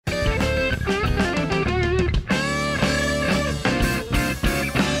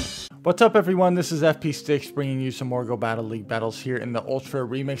What's up everyone, this is FP Sticks bringing you some more Go Battle League battles here in the Ultra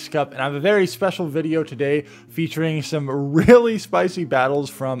Remix Cup, and I have a very special video today featuring some really spicy battles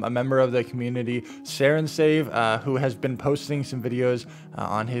from a member of the community, Save, who has been posting some videos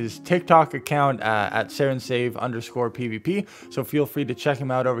on his TikTok account at _PvP, so feel free to check him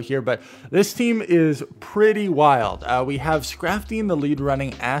out over here. But this team is pretty wild. We have Scrafty in the lead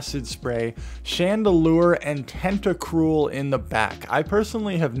running Acid Spray, Chandelure, and Tentacruel in the back. I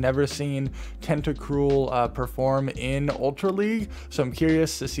personally have never seen Tentacruel perform in Ultra League, so I'm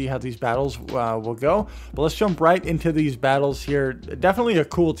curious to see how these battles will go. But let's jump right into these battles here. Definitely a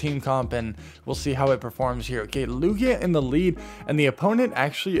cool team comp, and we'll see how it performs here. Okay, Lugia in the lead, and the opponent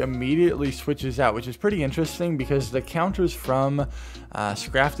actually immediately switches out, which is pretty interesting because the counters from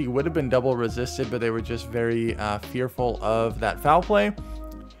Scrafty would have been double resisted, but they were just very fearful of that foul play.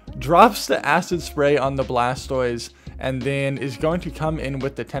 Drops the Acid Spray on the Blastoise, and then is going to come in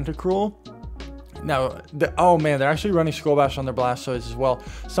with the Tentacruel. Now, oh man, they're actually running Skull Bash on their Blastoise as well.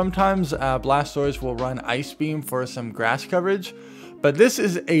 Sometimes Blastoise will run Ice Beam for some grass coverage, but this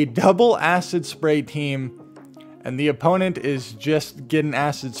is a double Acid Spray team, and the opponent is just getting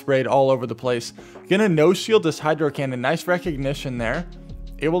Acid Sprayed all over the place. Gonna no-shield this Hydro Cannon. Nice recognition there.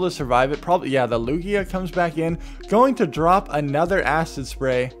 Able to survive it. Probably, yeah, the Lugia comes back in. Going to drop another Acid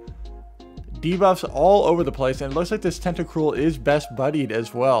Spray. Debuffs all over the place, and it looks like this Tentacruel is best buddied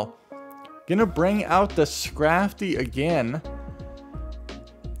as well. Gonna bring out the Scrafty again.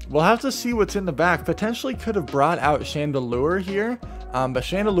 We'll have to see what's in the back. Potentially could have brought out Chandelure here, but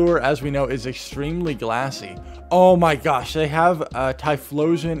Chandelure, as we know, is extremely glassy. Oh my gosh, they have a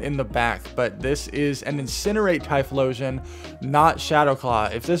Typhlosion in the back, but this is an Incinerate Typhlosion, not Shadow Claw.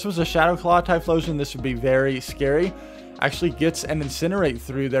 If this was a Shadow Claw Typhlosion, this would be very scary. Actually gets an Incinerate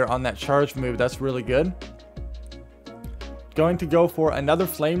through there on that charge move. That's really good. Going to go for another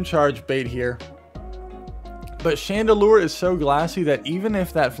Flame Charge bait here. But Chandelure is so glassy that even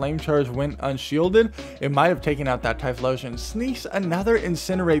if that Flame Charge went unshielded, it might have taken out that Typhlosion. Sneaks another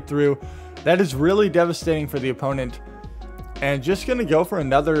Incinerate through. That is really devastating for the opponent. And just going to go for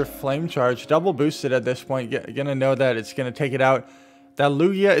another Flame Charge. Double boosted at this point. Going to know that it's going to take it out. That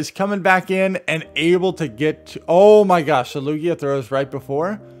Lugia is coming back in and able to get to... Oh my gosh, the Lugia throws right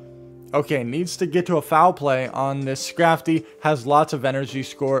before. Okay, needs to get to a foul play on this Scrafty. Has lots of energy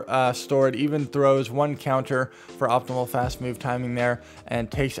stored. Even throws one counter for optimal fast move timing there. And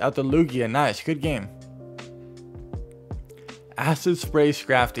takes out the Lugia. Nice, good game. Acid Spray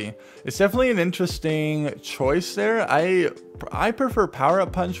Scrafty. It's definitely an interesting choice there. I prefer Power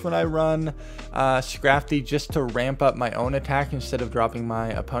Up Punch when I run Scrafty, just to ramp up my own attack instead of dropping my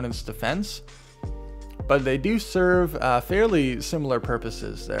opponent's defense. But they do serve fairly similar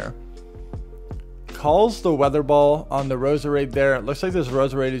purposes there. Calls the Weather Ball on the Roserade there. It looks like this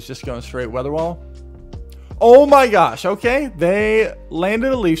Roserade is just going straight Weather Ball. Oh my gosh, okay. They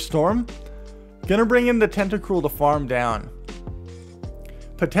landed a Leaf Storm. Gonna bring in the Tentacruel to farm down.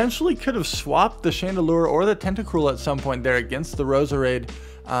 Potentially could have swapped the Chandelure or the Tentacruel at some point there against the Roserade,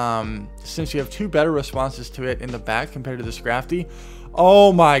 since you have two better responses to it in the back compared to the Scrafty.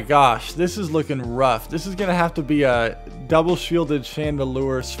 Oh my gosh, this is looking rough. This is going to have to be a double shielded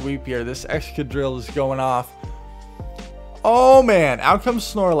Chandelure sweep here. This Excadrill is going off. Oh man, out comes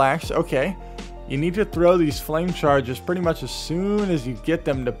Snorlax. Okay, you need to throw these Flame Charges pretty much as soon as you get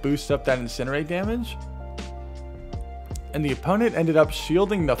them to boost up that Incinerate damage. And the opponent ended up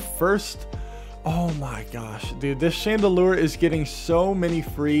shielding the first. Oh my gosh, dude, this Chandelure is getting so many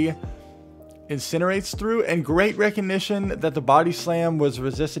free Incinerates through, and great recognition that the Body Slam was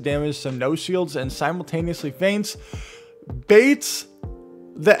resisted damage, so no shields, and simultaneously feints. Baits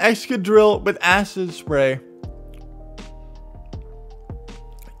the Excadrill with Acid Spray.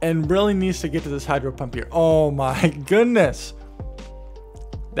 And really needs to get to this Hydro Pump here. Oh my goodness.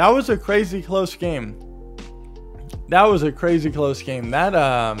 That was a crazy close game. That was a crazy close game. That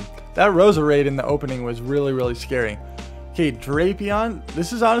Roserade in the opening was really, really scary. Okay, Drapion.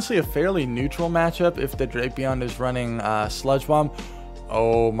 This is honestly a fairly neutral matchup if the Drapion is running Sludge Bomb.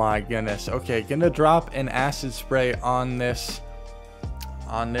 Oh my goodness. Okay, gonna drop an Acid Spray on this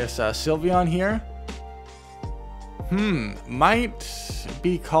Sylveon here. Might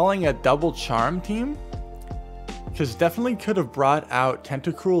be calling a double Charm team, because definitely could have brought out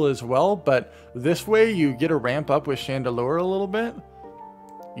Tentacruel as well, but this way you get a ramp up with Chandelure a little bit.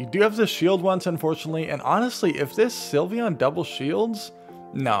 You do have to shield once, unfortunately, and honestly, if this Sylveon double shields,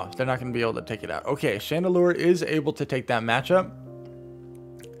 no, they're not going to be able to take it out. Okay, Chandelure is able to take that matchup.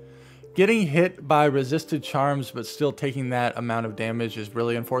 Getting hit by resisted charms, but still taking that amount of damage is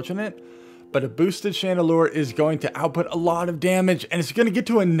really unfortunate. but a boosted Chandelure is going to output a lot of damage, and it's going to get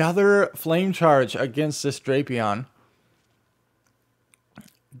to another flame charge against this Drapion.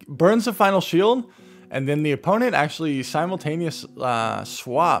 Burns the final shield, and then the opponent actually simultaneous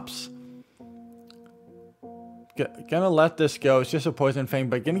swaps. Gonna let this go. It's just a Poison Fang,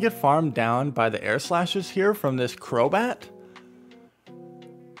 but gonna get farmed down by the air slashes here from this Crobat.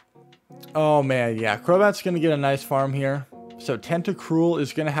 Oh man, yeah, Crobat's gonna get a nice farm here. So Tentacruel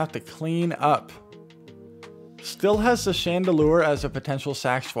is gonna have to clean up. Still has the Chandelure as a potential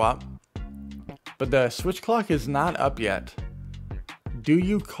sack swap, but the switch clock is not up yet. Do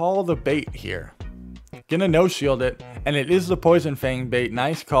you call the bait here? Gonna no shield it, and it is the Poison Fang bait.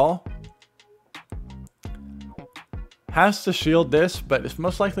 Nice call. Has to shield this, but it's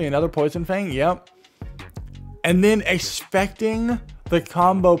most likely another Poison Fang. Yep. And then expecting the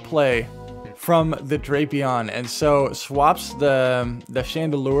combo play from the Drapion, and so swaps the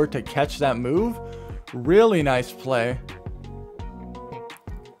Chandelure to catch that move. Really nice play.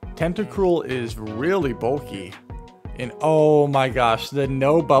 Tentacruel is really bulky. And oh my gosh, the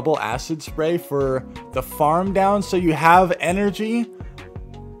no bubble acid spray for the farm down, so you have energy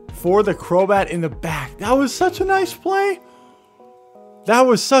for the Crobat in the back. That was such a nice play. That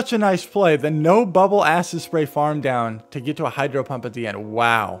was such a nice play. The no bubble acid spray farm down to get to a hydro pump at the end.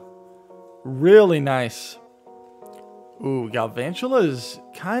 Wow. Really nice. Ooh, Galvantula is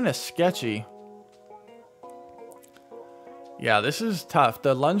kind of sketchy. Yeah, this is tough.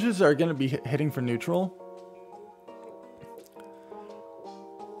 The lunges are going to be hitting for neutral.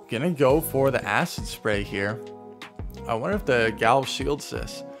 Gonna go for the acid spray here. I wonder if the Galv shields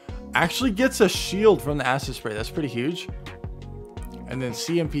this. Actually gets a shield from the acid spray. That's pretty huge. And then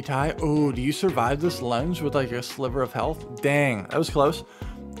CMP tie. Oh, do you survive this lunge with like a sliver of health? Dang, that was close.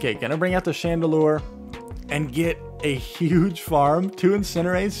 Okay, gonna bring out the Chandelure and get a huge farm. 2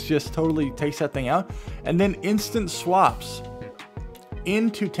 Incinerates just totally takes that thing out. And then instant swaps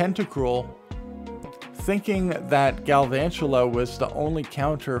into Tentacruel, thinking that Galvantula was the only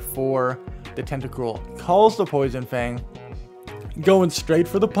counter for the Tentacruel. Calls the Poison Fang. Going straight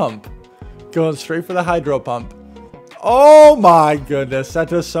for the pump. Going straight for the hydro pump. Oh my goodness. That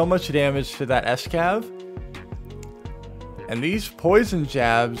does so much damage to that S-Cav. And these poison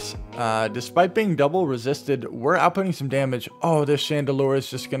jabs, despite being double resisted, were outputting some damage. Oh, this Chandelure is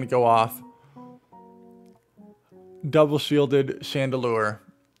just going to go off. Double shielded Chandelure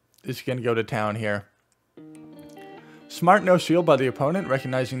is going to go to town here. Smart no shield by the opponent,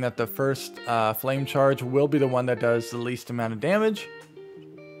 recognizing that the first flame charge will be the one that does the least amount of damage.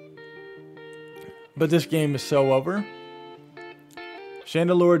 But this game is so over.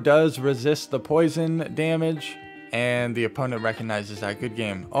 Chandelure does resist the poison damage, and the opponent recognizes that. Good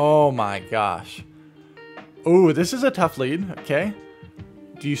game. Oh my gosh. Ooh, this is a tough lead. Okay.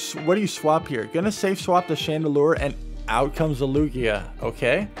 What do you swap here? Gonna safe swap the Chandelure, and out comes the Lugia.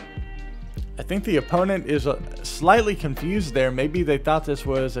 Okay. I think the opponent is slightly confused there. Maybe they thought this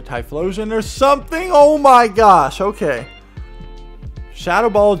was a Typhlosion or something. Oh my gosh. Okay. Shadow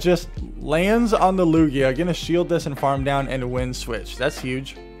Ball just lands on the Lugia. Gonna shield this and farm down and win switch. That's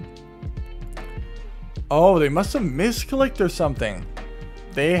huge. Oh, they must have misclicked or something.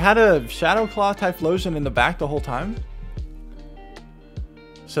 They had a Shadow Claw Typhlosion in the back the whole time.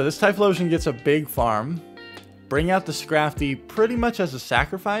 So this Typhlosion gets a big farm. Bring out the Scrafty pretty much as a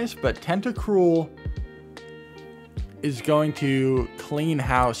sacrifice, but Tentacruel is going to clean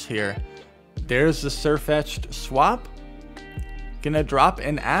house here. There's the Surfetched swap. Gonna drop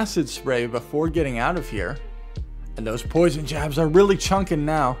an acid spray before getting out of here. And those poison jabs are really chunking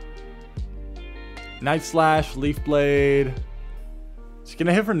now. Night Slash, Leaf Blade. It's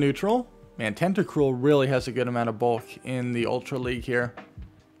gonna hit for neutral. Man, Tentacruel really has a good amount of bulk in the Ultra League here.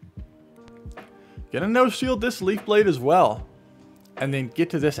 Gonna no shield this Leaf Blade as well. And then get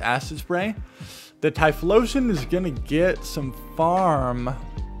to this acid spray. The Typhlosion is gonna get some farm.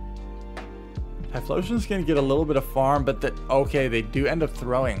 Typhlosion is gonna get a little bit of farm, but okay, they do end up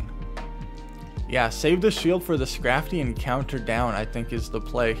throwing. Yeah, save the shield for the Scrafty and counter down, I think is the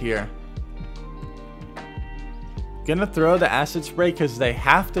play here. Gonna throw the acid spray because they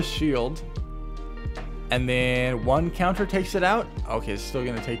have to shield. And then one counter takes it out. Okay, it's still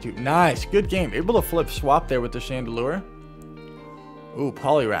gonna take 2. Nice, good game. Able to flip swap there with the Chandelure. Ooh,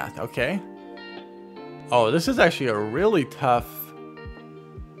 Poliwrath, okay. Oh, this is actually a really tough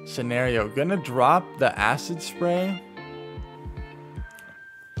scenario. Gonna drop the acid spray.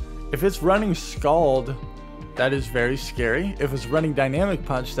 If it's running Scald, that is very scary. If it's running Dynamic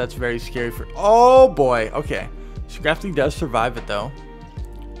Punch, that's very scary for... Oh boy, okay. Scrafty does survive it though.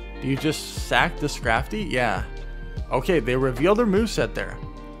 Do you just sack the Scrafty? Yeah. Okay, they reveal their moveset there.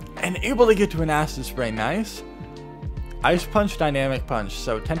 and able to get to an acid spray. Nice. Ice punch, dynamic punch.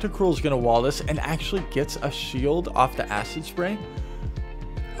 So Tentacruel is going to wall this and actually gets a shield off the acid spray.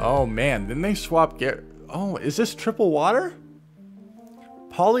 Oh man, then they swap oh, is this triple water?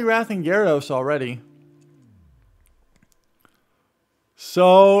 Poliwrath and Gyarados already.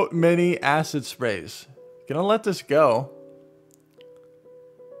 So many acid sprays. Gonna let this go.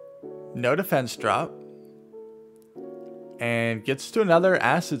 No defense drop. And gets to another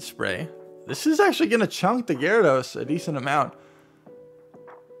acid spray. This is actually gonna chunk the Gyarados a decent amount.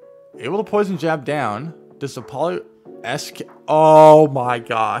 Able to poison jab down. Does the oh my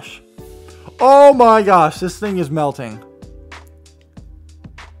gosh. Oh my gosh, this thing is melting.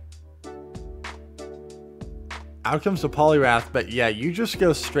 Out comes the Poliwrath, but yeah, you just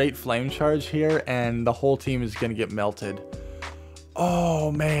go straight Flame Charge here and the whole team is going to get melted.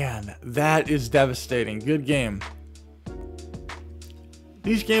 Oh man, that is devastating. Good game.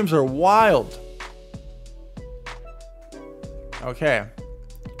 These games are wild. Okay.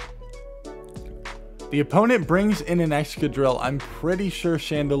 The opponent brings in an Excadrill. I'm pretty sure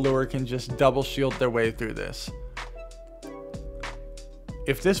Chandelure can just double shield their way through this.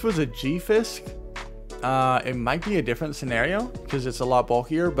 If this was a G-Fisk, it might be a different scenario because it's a lot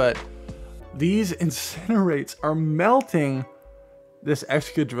bulkier, but these Incinerates are melting this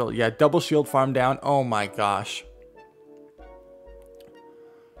Excadrill. Yeah, double shield farm down. Oh my gosh.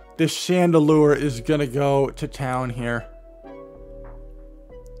 This Chandelure is gonna go to town here.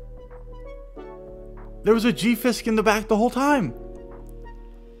 There was a G-Fisk in the back the whole time.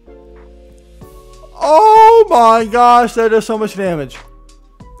 Oh my gosh, that does so much damage.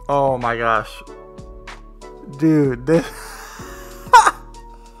 Oh my gosh. Dude, this...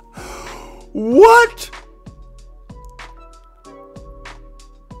 What?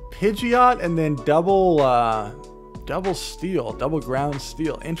 Pidgeot and then double steel, double ground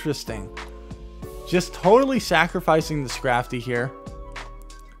steel. Interesting. Just totally sacrificing the Scrafty here.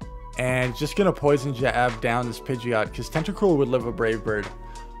 And just gonna poison jab down this Pidgeot because Tentacruel would live a Brave Bird.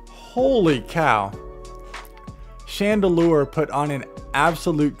 Holy cow. Chandelure put on an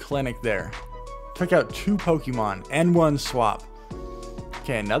absolute clinic there. Took out 2 Pokemon and 1 swap.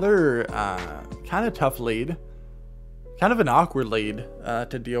 Okay, another kind of tough lead. Kind of an awkward lead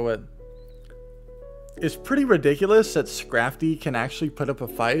to deal with. It's pretty ridiculous that Scrafty can actually put up a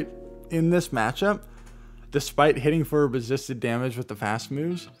fight in this matchup, despite hitting for resisted damage with the fast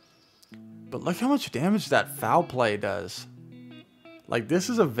moves. But look how much damage that Foul Play does. Like, this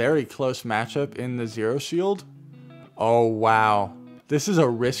is a very close matchup in the Zero Shield. Oh, wow. This is a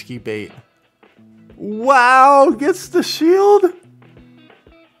risky bait. Wow, gets the shield.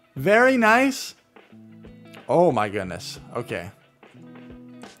 Very nice. Oh my goodness. Okay.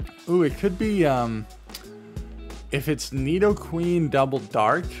 Ooh, it could be, if it's Nidoqueen double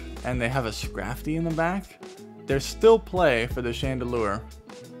dark and they have a Scrafty in the back, there's still play for the Chandelure.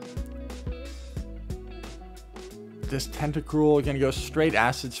 This Tentacruel gonna go straight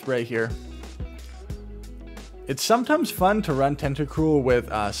Acid Spray here. It's sometimes fun to run Tentacruel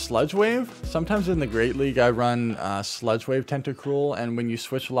with Sludge Wave. Sometimes in the Great League I run Sludge Wave Tentacruel, and when you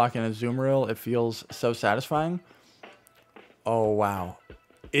switch lock in a Azumarill, it feels so satisfying. Oh wow.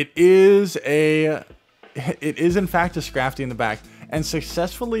 It is in fact a Scrafty in the back, and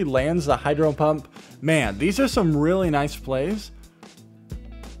successfully lands the Hydro Pump. Man, these are some really nice plays.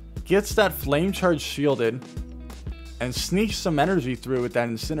 Gets that Flame Charge shielded, and sneaks some energy through with that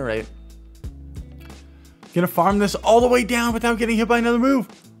Incinerate. Gonna farm this all the way down without getting hit by another move.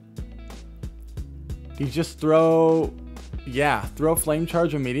 Do you just throw... Yeah, throw Flame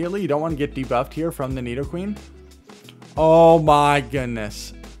Charge immediately. You don't want to get debuffed here from the Nidoqueen. Oh my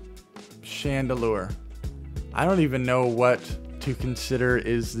goodness. Chandelure. I don't even know what to consider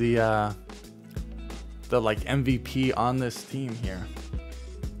is the like MVP on this team here.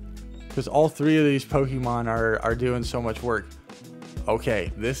 Because all 3 of these Pokemon are doing so much work.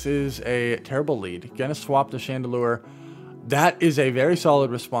 Okay, this is a terrible lead. Gonna swap the Chandelure. That is a very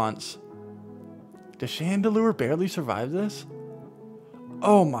solid response. Does Chandelure barely survive this?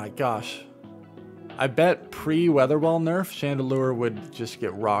 Oh my gosh. I bet pre-Weather Ball nerf, Chandelure would just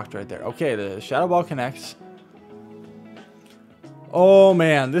get rocked right there. Okay, the Shadow Ball connects. Oh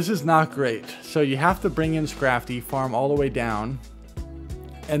man, this is not great. So you have to bring in Scrafty, farm all the way down,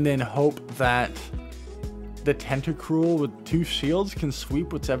 and then hope that the Tentacruel with 2 shields can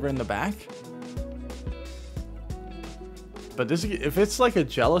sweep whatever in the back. But this, if it's like a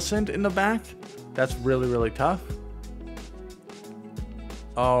Jellicent in the back, that's really, really tough.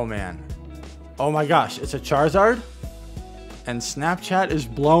 Oh man. Oh my gosh, it's a Charizard. And Snapchat is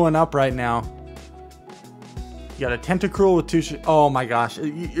blowing up right now. You got a Tentacruel with 2 oh my gosh.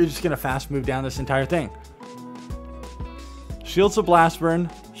 You're just going to fast move down this entire thing. Shields a Blast Burn.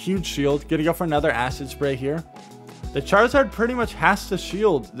 Huge shield. Gonna go for another Acid Spray here. The Charizard pretty much has to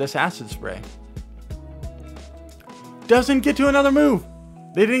shield this Acid Spray. Doesn't get to another move.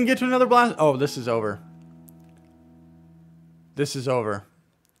 They didn't get to another blast. Oh, this is over. This is over.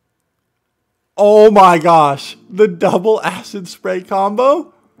 Oh my gosh. The double Acid Spray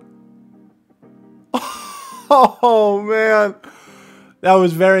combo. Oh man. That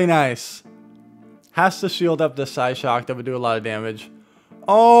was very nice. Has to shield up the Psyshock. That would do a lot of damage.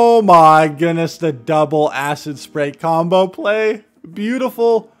 Oh my goodness. The double Acid Spray combo play.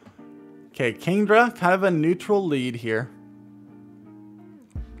 Beautiful. Okay, Kingdra. Kind of a neutral lead here.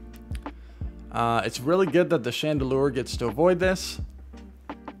 It's really good that the Chandelure gets to avoid this.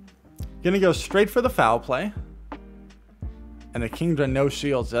 Gonna go straight for the foul play. And the Kingdra no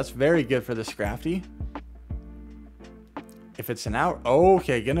shields. That's very good for the Scrafty. If it's an out,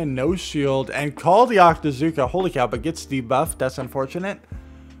 okay, gonna no shield and call the Octazooka. Holy cow, but gets debuffed. That's unfortunate.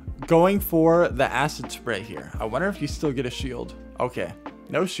 Going for the Acid Spray here. I wonder if you still get a shield. Okay,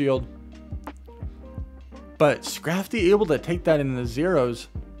 no shield. But Scrafty able to take that in the zeros.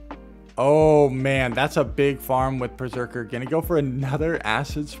 Oh man, that's a big farm with Berserker. Gonna go for another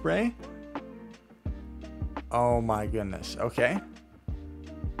Acid Spray. Oh my goodness. Okay.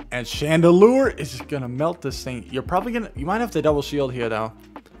 And Chandelure is gonna melt this thing. You're probably gonna, you might have to double shield here though.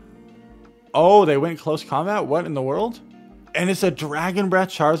 Oh, they went close combat? What in the world? And it's a Dragon Breath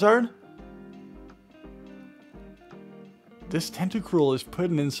Charizard? This Tentacruel is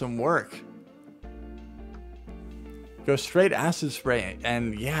putting in some work. Go straight Acid Spray.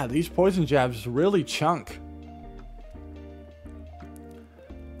 And yeah, these Poison Jabs really chunk.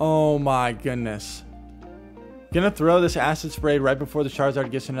 Oh my goodness. Gonna throw this Acid Spray right before the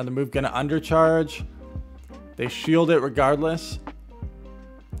Charizard gets another move. Gonna undercharge. They shield it regardless.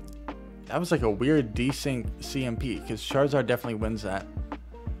 That was like a weird desync CMP because Charizard definitely wins that.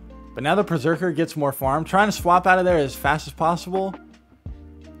 But now the Berserker gets more farm. Trying to swap out of there as fast as possible.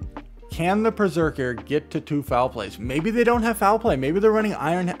 Can the Berserker get to 2 foul plays? Maybe they don't have foul play. Maybe they're running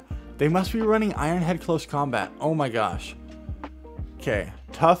Iron. They must be running Iron Head close combat. Oh my gosh. Okay,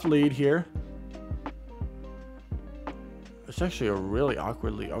 tough lead here. It's actually a really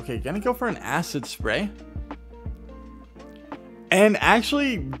awkward lead. Okay, gonna go for an Acid Spray. And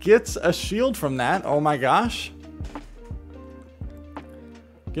actually gets a shield from that. Oh my gosh.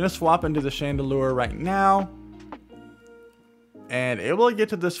 Gonna swap into the Chandelure right now. And able to get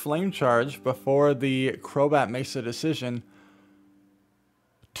to this Flame Charge before the Crobat makes a decision.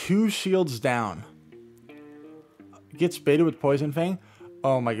 2 shields down. Gets baited with Poison Fang.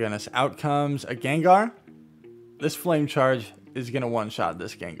 Oh my goodness. Out comes a Gengar. This Flame Charge is going to one-shot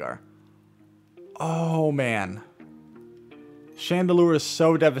this Gengar. Oh, man. Chandelure is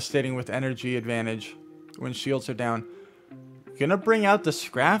so devastating with energy advantage when shields are down. Gonna bring out the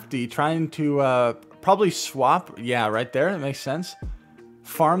Scrafty, trying to probably swap. Yeah, right there. That makes sense.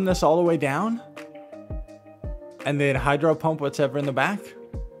 Farm this all the way down. And then Hydro Pump whatever in the back.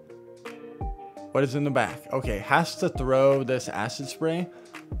 What is in the back? Okay, has to throw this Acid Spray.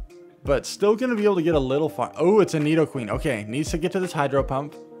 But still going to be able to get a little far. Oh, it's a Nidoqueen. Okay, needs to get to this Hydro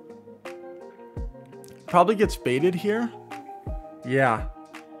Pump. Probably gets baited here. Yeah.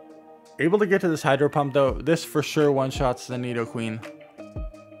 Able to get to this Hydro Pump, though. This for sure one-shots the Nidoqueen.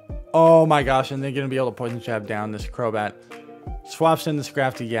 Oh my gosh, and they're going to be able to Poison Jab down this Crobat. Swaps in the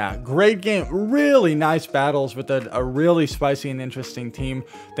Scrafty. Yeah, great game. Really nice battles with a really spicy and interesting team.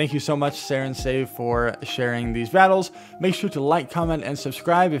 Thank you so much, Sarah and Save, for sharing these battles. Make sure to like, comment, and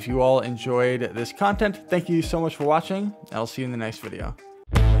subscribe if you all enjoyed this content. Thank you so much for watching. I'll see you in the next video.